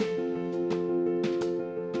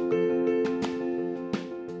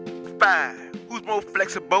5. Who's more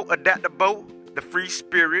flexible, adaptable? The free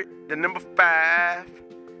spirit. The number 5.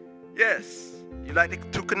 Yes, you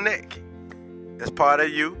like to connect. That's part of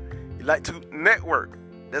you. You like to network.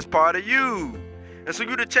 That's part of you. And so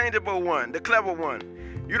you're the changeable one, the clever one.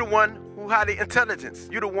 You're the one who highly intelligent.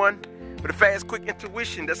 You're the one with a fast, quick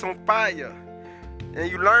intuition that's on fire. And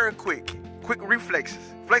you learn quick reflexes,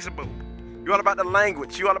 flexible. You're all about the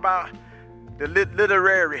language. You're all about the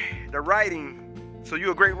literary, the writing. So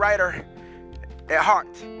you're a great writer at heart.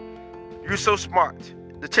 You're so smart,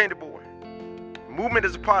 the changeable one. Movement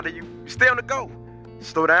is a part of you. You stay on the go.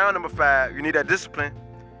 Slow down, number 5. You need that discipline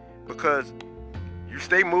because you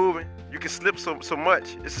stay moving. You can slip so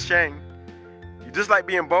much. It's a shame. You just like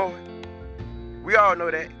being bored. We all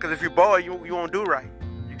know that because if you're bored, you won't do right.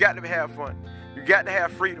 You got to have fun. You got to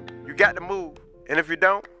have freedom. You got to move. And if you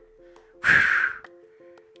don't,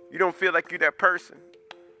 you don't feel like you're that person.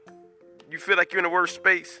 You feel like you're in the worst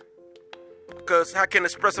space. Because how can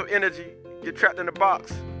expressive energy get trapped in a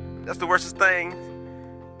box? That's the worst thing.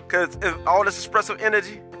 Because if all this expressive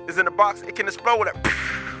energy is in the box, it can explode.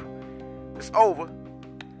 It's over.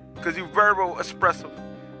 Because you verbal expressive.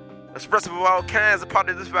 Expressive of all kinds, a part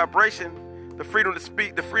of this vibration. The freedom to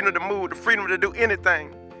speak, the freedom to move, the freedom to do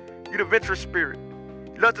anything. You're the adventurous spirit.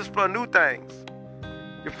 You love to explore new things.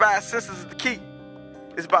 Your 5 senses is the key.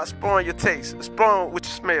 It's about exploring your taste, exploring what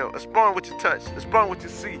you smell, exploring what you touch, exploring what you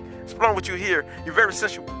see, exploring what you hear. You're very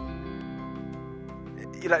sensual.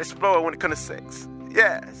 You like to explore when it comes to sex.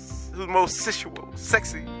 Yes. Who's more sensual,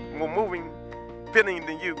 sexy, more moving, feeling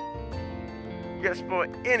than you? You gotta explore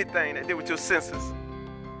anything that deals with your senses.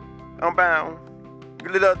 Unbound. You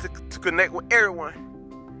love to connect with everyone.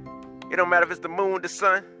 It don't matter if it's the moon, the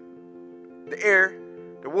sun, the air,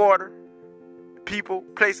 the water, people,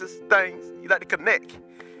 places, things. You like to connect.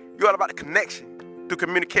 You're all about the connection through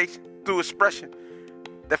communication, through expression.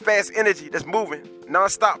 That fast energy that's moving,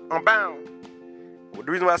 non-stop, unbound. Well,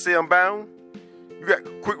 the reason why I say unbound, you got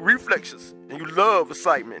quick reflexes and you love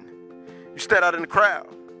excitement. You stand out in the crowd.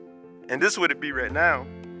 And this is what it be right now.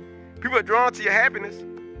 People are drawn to your happiness.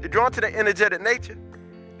 They're drawn to that energetic nature.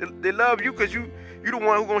 They love you because you're the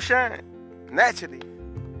one who's going to shine naturally.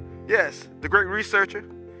 Yes, the great researcher,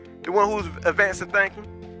 the one who's advancing thinking,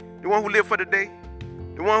 the one who lives for the day,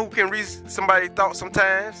 the one who can read somebody's thoughts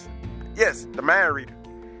sometimes. Yes, the mind reader.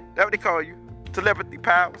 That's what they call you. Telepathy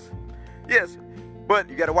powers. Yes, but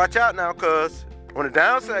you got to watch out now because on the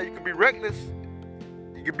downside, you can be reckless.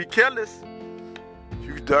 You can be careless.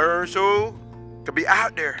 You darn sure could be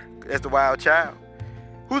out there as the wild child.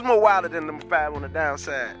 Who's more wilder than number 5 on the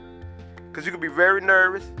downside? Because you can be very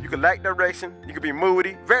nervous. You can lack direction. You can be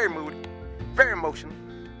moody, very emotional,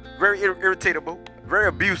 very irritable, very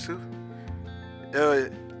abusive.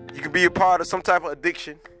 You can be a part of some type of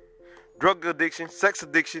addiction, drug addiction, sex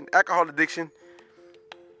addiction, alcohol addiction.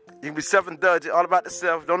 You can be self-indulgent, all about the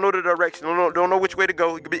self, don't know the direction, don't know which way to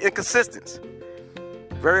go. You can be inconsistent,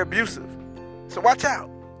 very abusive. So watch out.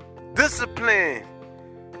 Discipline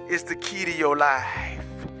is the key to your life.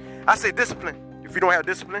 I say discipline. If you don't have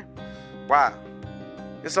discipline, wow,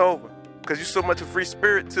 it's over. Because you're so much a free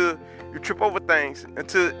spirit till you trip over things,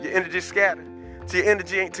 until your energy is scattered, till your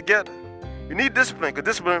energy ain't together. You need discipline, because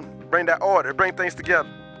discipline bring that order, bring things together.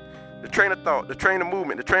 The train of thought, the train of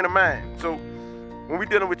movement, the train of mind. So when we're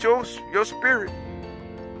dealing with your spirit,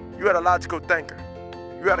 you are a logical thinker.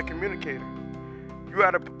 You are a communicator. You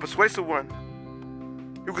are a persuasive one.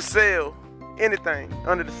 You can sell anything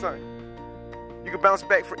under the sun. You can bounce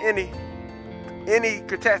back for any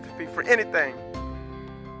catastrophe, for anything.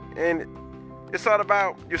 And it's all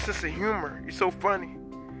about your sense of humor. You're so funny.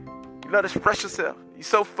 You love to express yourself. You're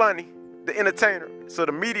so funny. The entertainer. So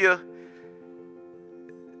the media,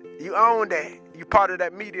 you own that. You're part of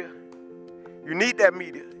that media. You need that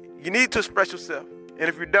media. You need to express yourself. And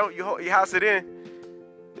if you don't, you house it in.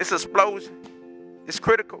 It's an explosion. It's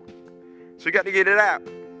critical. So you got to get it out.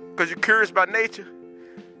 Because you're curious by nature.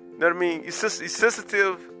 You know what I mean? You're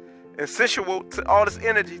sensitive and sensual to all this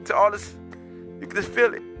energy, to all this. You can just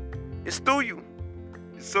feel it. It's through you.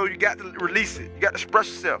 So you got to release it. You got to express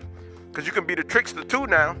yourself. Because you can be the trickster too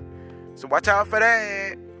now. So watch out for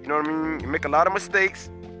that. You know what I mean? You make a lot of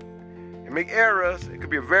mistakes. You make errors. It could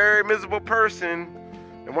be a very miserable person.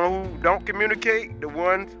 The one who don't communicate. The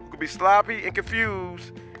one who could be sloppy and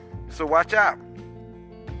confused. So watch out.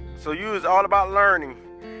 So you is all about learning.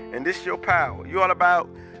 And this is your power. You're all about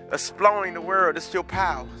exploring the world. This is your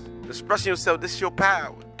power. Expressing yourself. This is your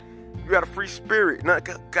power. You got a free spirit.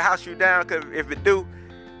 Nothing can house you down. Because if it do,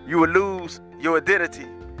 you will lose your identity.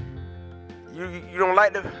 You don't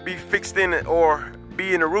like to be fixed in it or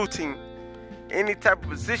be in a routine. Any type of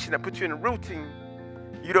position that puts you in a routine,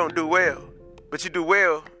 you don't do well. But you do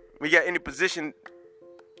well when you got any position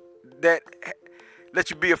that lets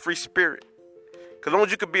you be a free spirit. Because as long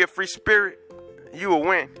as you can be a free spirit, you will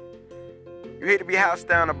win. You hate to be housed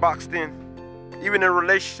down or boxed in. Even in a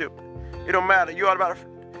relationship, it don't matter. You're all about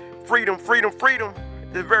freedom. Freedom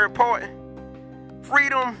is very important.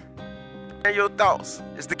 Freedom and your thoughts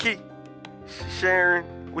is the key. Sharing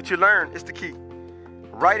what you learn is the key.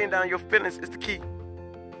 Writing down your feelings is the key.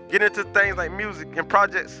 Getting into things like music and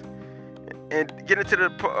projects and getting into the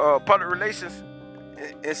public relations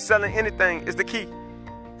and selling anything is the key.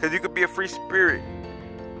 Because you could be a free spirit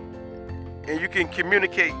and you can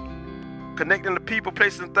communicate. Connecting to people,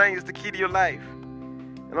 places, and things is the key to your life.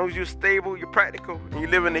 As long as you're stable, you're practical, and you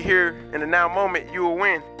live in the here and the now moment, you will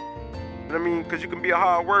win. You know what I mean? Because you can be a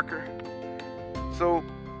hard worker. So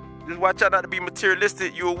just watch out not to be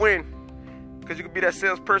materialistic, you will win. Because you can be that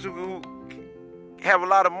salesperson who have a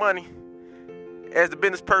lot of money as the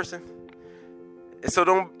business person. And so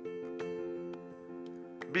don't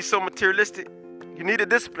be so materialistic. You need a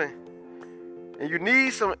discipline. And you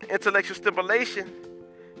need some intellectual stimulation.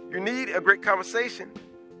 You need a great conversation.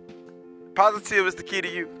 Positive is the key to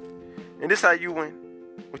you. And this is how you win.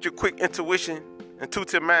 With your quick intuition and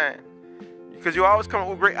intuitive mind. Because you always come up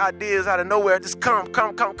with great ideas out of nowhere. Just come.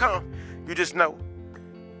 You just know.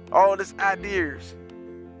 All these ideas.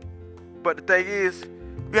 But the thing is,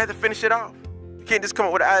 you have to finish it off. You can't just come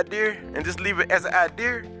up with an idea and just leave it as an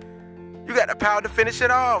idea. You got the power to finish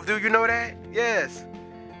it off. Do you know that? Yes.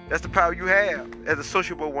 That's the power you have as a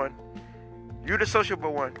sociable one. You're the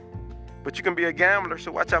sociable one. But you can be a gambler,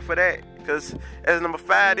 so watch out for that. Because as number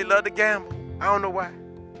 5, they love to gamble. I don't know why.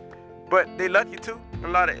 But they lucky too in a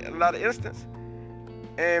lot of instances.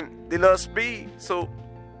 And they love speed. So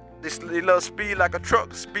they love speed like a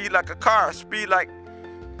truck, speed like a car, speed like...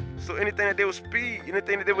 So anything that deal with speed,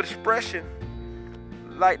 anything that deal with expression,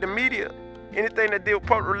 like the media, anything that deal with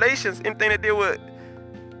public relations, anything that deal with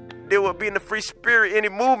being the free spirit, any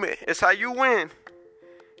movement, it's how you win.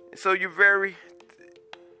 So you're very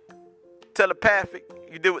telepathic.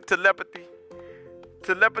 You deal with telepathy.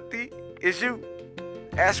 Telepathy is you.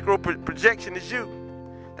 Astral projection is you.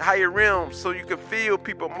 The higher realms, so you can feel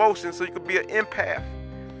people's emotions, so you can be an empath.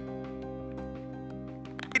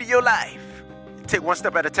 In your life, take one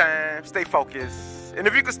step at a time. Stay focused. And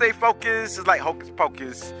if you can stay focused, it's like hocus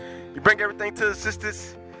pocus. You bring everything to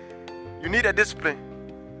existence. You need that discipline.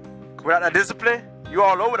 Without that discipline, you're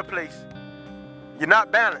all over the place. You're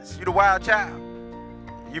not balanced. You're the wild child.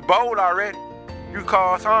 You bold already. You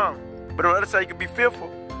cause harm. But on the other side, you can be fearful.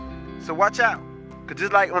 So watch out. Because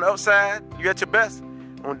just like on the upside, you're at your best.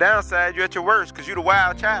 On the downside, you're at your worst because you're the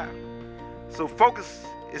wild child. So focus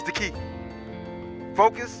is the key.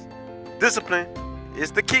 Focus, discipline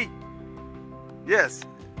is the key. Yes.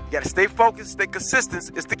 You got to stay focused, stay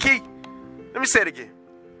consistent. It's the key. Let me say it again.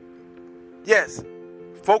 Yes.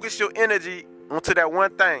 Focus your energy onto that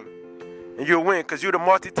one thing. And you'll win because you're the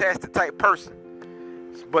multitasking type person.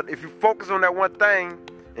 But if you focus on that one thing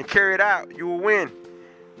and carry it out, you will win.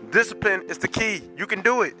 Discipline is the key. You can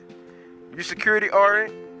do it. You're security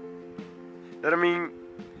oriented. That I mean,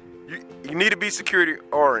 you need to be security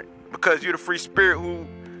oriented because you're the free spirit who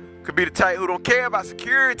could be the type who don't care about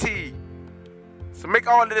security. So make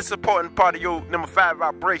all of this important part of your number 5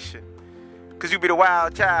 vibration. Because you be the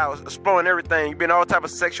wild child exploring everything. You be in all type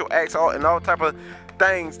of sexual acts and all type of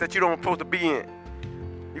things that you don't supposed to be in.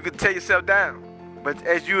 You can tear yourself down. But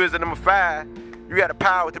as you as the number 5, you got the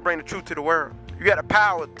power to bring the truth to the world. You got the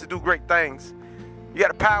power to do great things. You got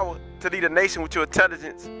the power to lead a nation with your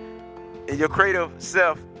intelligence and your creative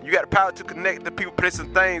self. You got the power to connect the people, places,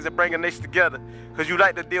 and things and bring a nation together. Because you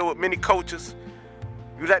like to deal with many cultures.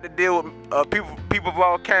 You like to deal with people of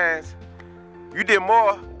all kinds. You deal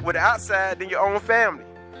more with the outside than your own family.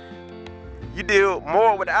 You deal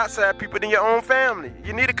more with the outside people than your own family.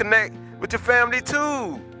 You need to connect with your family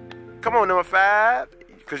too. Come on, number 5,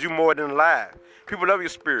 because you're more than alive. People love your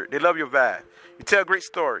spirit. They love your vibe. You tell great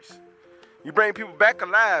stories. You bring people back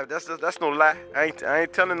alive. That's no lie. I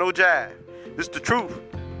ain't telling no jive. This is the truth.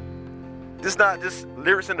 This not just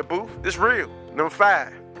lyrics in the booth. This real. Number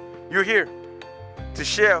 5, you're here to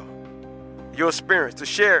share your experience, to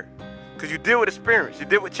share. Because you deal with experience. You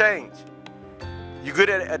deal with change. You're good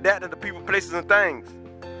at adapting to people, places, and things.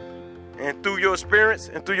 And through your experience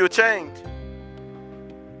and through your change,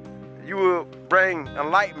 you will bring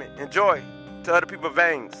enlightenment and joy to other people's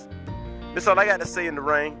veins. That's all I got to say in the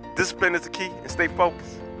rain. Discipline is the key, and stay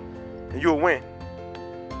focused. And you'll win.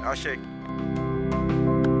 I'll shake.